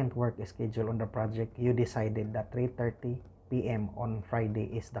the current work schedule on the project, you decided that 3:30 p.m. on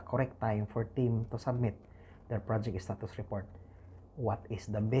Friday is the correct time for team to submit their project status report. What is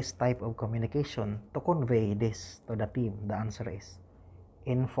the best type of communication to convey this to the team? The answer is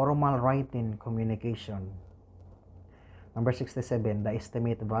informal written communication. Number 67, the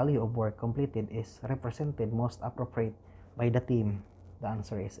estimate value of work completed is represented most appropriate by the team. The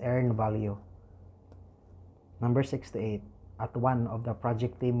answer is earned value. Number 68, at one of the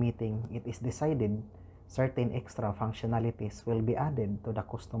project team meeting, it is decided certain extra functionalities will be added to the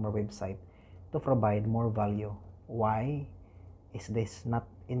customer website to provide more value. Why is this not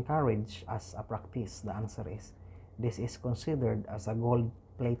encouraged as a practice? The answer is this is considered as a gold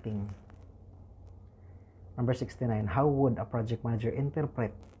plating. Number 69, how would a project manager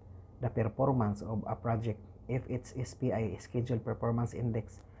interpret the performance of a project if its SPI, scheduled performance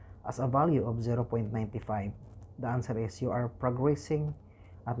index, as a value of 0.95? The answer is you are progressing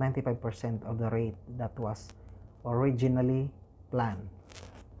at 95% of the rate that was originally planned.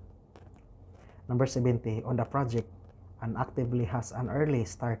 Number 70, on the project, an actively has an early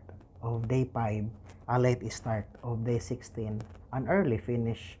start of day 5, a late start of day 16, an early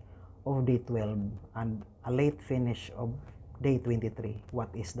finish of day 12, and a late finish of day 23. What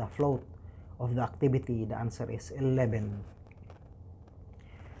is the float of the activity? The answer is 11.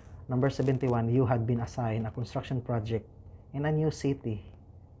 Number 71, you had been assigned a construction project in a new city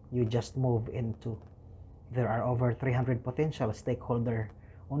you just moved into. There are over 300 potential stakeholders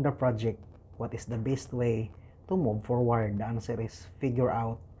on the project. What is the best way to move forward? The answer is figure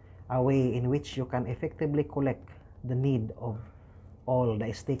out a way in which you can effectively collect the need of all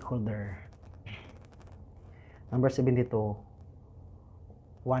the stakeholders. Number 72,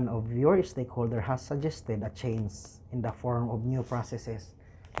 one of your stakeholders has suggested a change in the form of new processes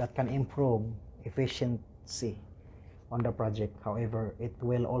that can improve efficiency. on the project. However, it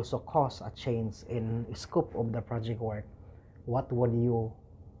will also cause a change in scope of the project work. What would you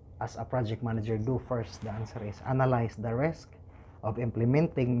as a project manager do first? The answer is analyze the risk of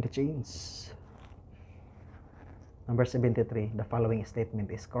implementing the change. Number 73, the following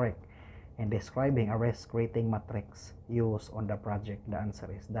statement is correct in describing a risk rating matrix used on the project. The answer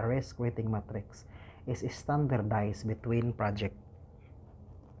is the risk rating matrix is standardized between project.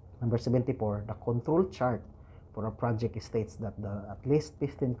 Number 74, the control chart for a project states that at least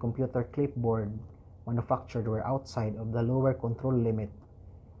 15 computer clipboard manufactured were outside of the lower control limit.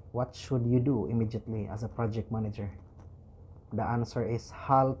 What should you do immediately as a project manager? The answer is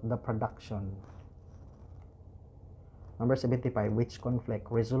halt the production. Number 75, which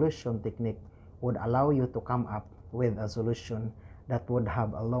conflict resolution technique would allow you to come up with a solution that would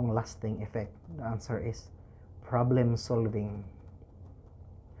have a long-lasting effect? The answer is problem solving.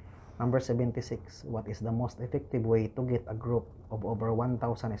 Number 76, what is the most effective way to get a group of over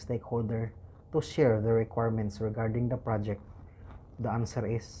 1,000 stakeholders to share the requirements regarding the project? The answer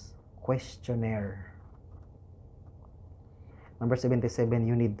is questionnaire. Number 77,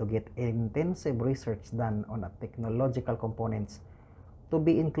 you need to get intensive research done on technological components to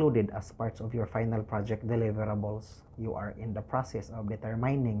be included as parts of your final project deliverables. You are in the process of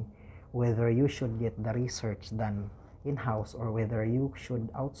determining whether you should get the research done in-house or whether you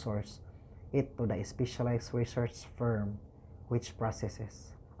should outsource it to the specialized research firm. Which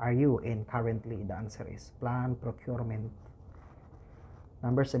processes are you in currently? The answer is plan procurement.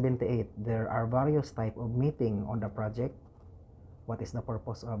 Number 78, there are various types of meeting on the project. What is the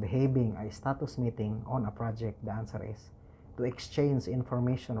purpose of having a status meeting on a project? The answer is to exchange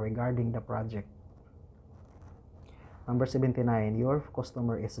information regarding the project. Number 79, your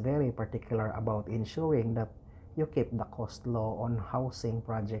customer is very particular about ensuring that you keep the cost low on housing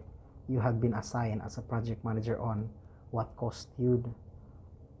project you have been assigned as a project manager on. What cost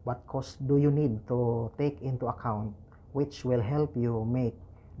do you need to take into account which will help you make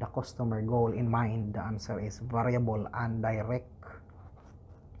the customer goal in mind? The answer is variable and direct.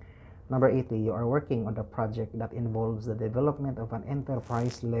 Number 80, you are working on the project that involves the development of an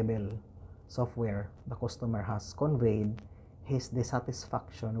enterprise level software. The customer has conveyed his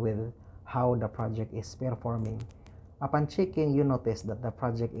dissatisfaction with how the project is performing. Upon checking, you notice that the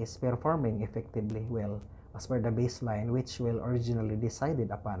project is performing effectively well as per the baseline which will originally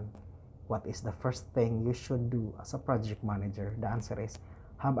decided upon. What is the first thing you should do as a project manager? The answer is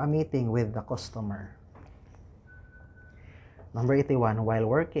have a meeting with the customer. Number 81, while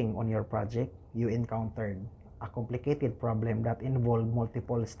working on your project, you encountered a complicated problem that involved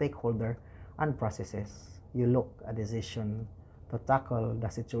multiple stakeholders and processes. You look at a decision to tackle the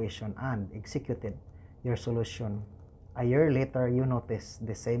situation and executed your solution. A year later, you notice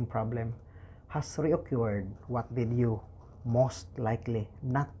the same problem has reoccurred. What did you most likely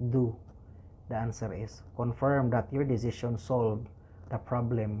not do? The answer is confirm that your decision solved the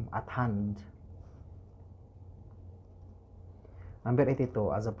problem at hand. Number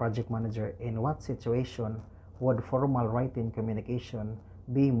 82, as a project manager, in what situation would formal writing communication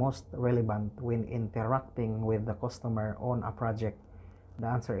be most relevant when interacting with the customer on a project? The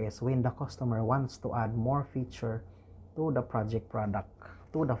answer is when the customer wants to add more feature to the project product,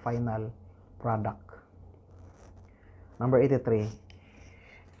 to the final product. Number 83,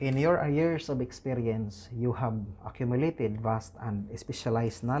 in your years of experience, you have accumulated vast and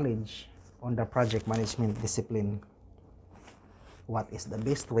specialized knowledge on the project management discipline. What is the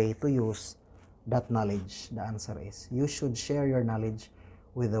best way to use that knowledge? The answer is you should share your knowledge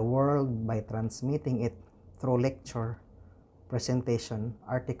with the world by transmitting it through lecture, presentation,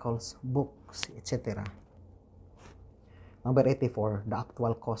 articles, books, etc. Number 84, the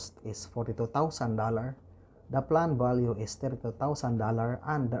actual cost is $42,000, the planned value is $32,000,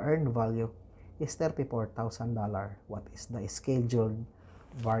 and the earned value is $34,000. What is the scheduled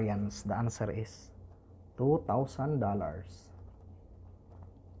variance? The answer is $2,000.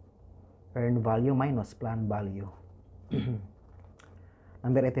 Earned value minus planned value.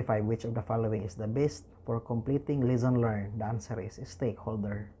 Number 85, which of the following is the best for completing lesson learned? The answer is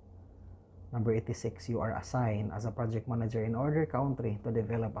stakeholder. Number 86, you are assigned as a project manager in other country to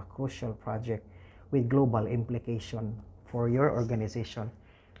develop a crucial project with global implication for your organization.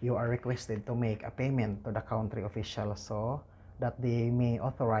 You are requested to make a payment to the country official so that they may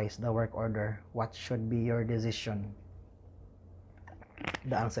authorize the work order. What should be your decision?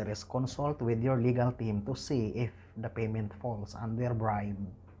 The answer is consult with your legal team to see if the payment falls under bribe.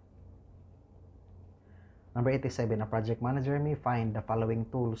 Number 87, a project manager may find the following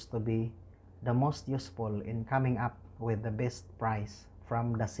tools to be the most useful in coming up with the best price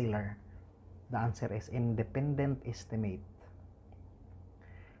from the seller. The answer is independent estimate.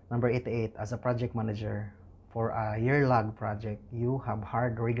 Number 88, as a project manager for a year-long project, you have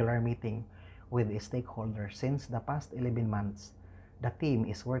hard regular meeting with stakeholders. Since the past 11 months, the team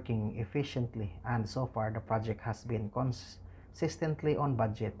is working efficiently, and so far the project has been consistently on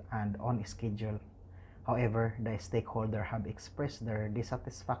budget and on schedule. However, the stakeholders have expressed their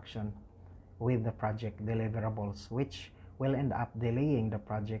dissatisfaction with the project deliverables, which will end up delaying the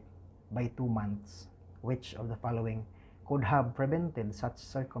project by 2 months. Which of the following could have prevented such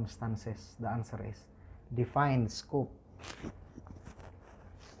circumstances? The answer is define scope.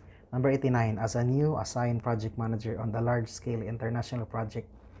 Number 89, as a new assigned project manager on the large-scale international project,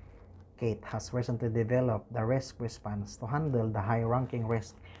 Kate has recently developed the risk response to handle the high-ranking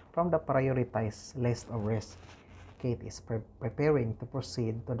risk from the prioritized list of risks. Kate is preparing to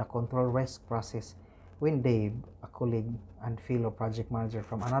proceed to the control risk process when Dave, a colleague and fellow project manager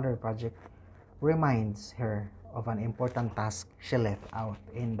from another project, reminds her of an important task she left out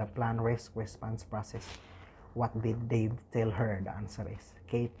in the planned risk response process. What did Dave tell her? The answer is,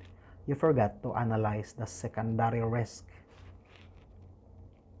 Kate, you forgot to analyze the secondary risk.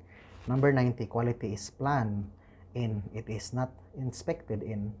 Number 90, quality is planned in, it is not inspected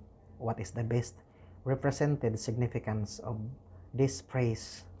in. What is the best represented significance of this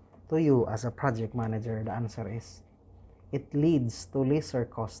phrase to you as a project manager? The answer is, it leads to lesser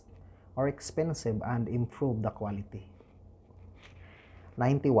cost or expensive and improve the quality.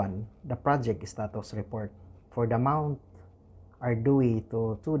 91, the project status report. For the amount are due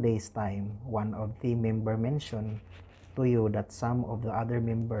to 2 days time, one of the member mentioned to you that some of the other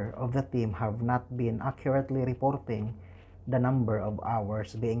member of the team have not been accurately reporting the number of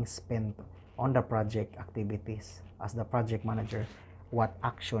hours being spent on the project activities. As the project manager, what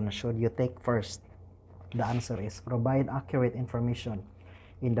action should you take first? The answer is provide accurate information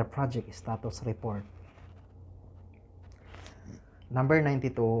in the project status report. Number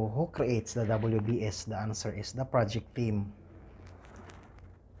 92, who creates the WBS? The answer is the project team.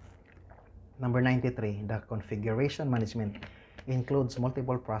 Number 93, the configuration management includes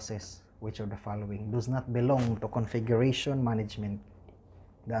multiple processes. Which of the following does not belong to configuration management?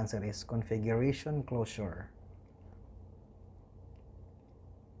 The answer is configuration closure.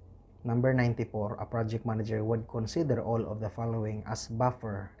 Number 94, a project manager would consider all of the following as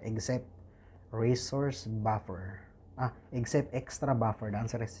buffer except resource buffer. Except extra buffer. The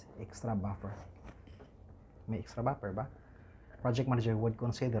answer is extra buffer. May extra buffer ba? Project manager would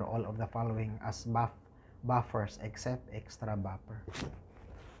consider all of the following as buffers except extra buffer.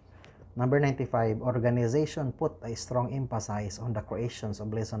 Number 95, organization put a strong emphasis on the creations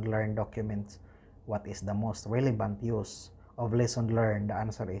of lesson learned documents. What is the most relevant use of lesson learned? The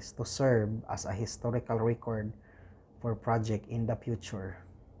answer is to serve as a historical record for project in the future.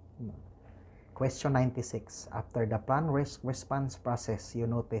 Question 96, after the plan risk response process, you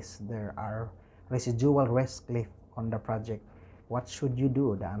notice there are residual risk left on the project. What should you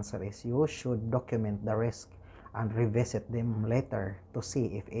do? The answer is you should document the risk and revisit them later to see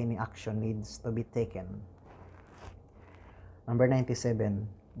if any action needs to be taken. Number 97,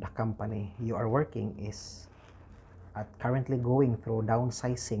 the company you are working is currently going through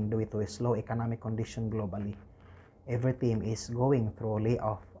downsizing due to a slow economic condition globally. Every team is going through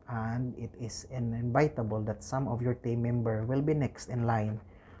layoff, and it is inevitable that some of your team member will be next in line.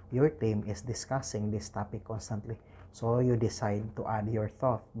 Your team is discussing this topic constantly, so you decide to add your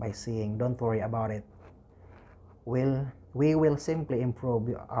thought by saying, don't worry about it. We will simply improve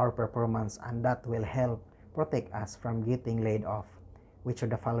our performance, and that will help protect us from getting laid off. Which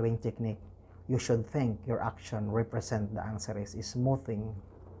of the following technique you should think your action represent? The answer is smoothing.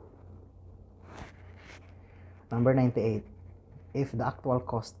 Number 98, if the actual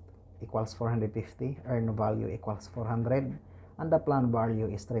cost equals 450, earned value equals 400, and the planned value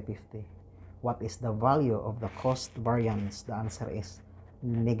is 350, what is the value of the cost variance? The answer is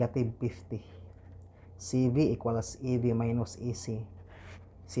negative 50. CV equals EV minus EC.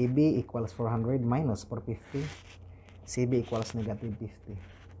 CB equals 400 minus 450. CB equals negative 50.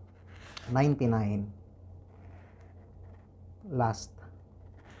 99. Last,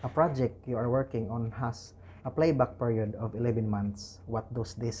 a project you are working on has a playback period of 11 months. What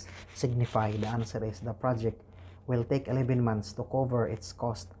does this signify? The answer is the project will take 11 months to cover its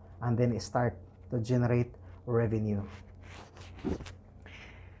cost and then start to generate revenue.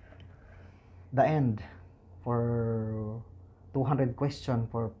 The end for 200 question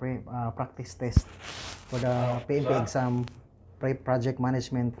for practice test for the PMP exam project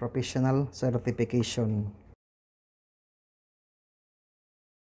management professional certification.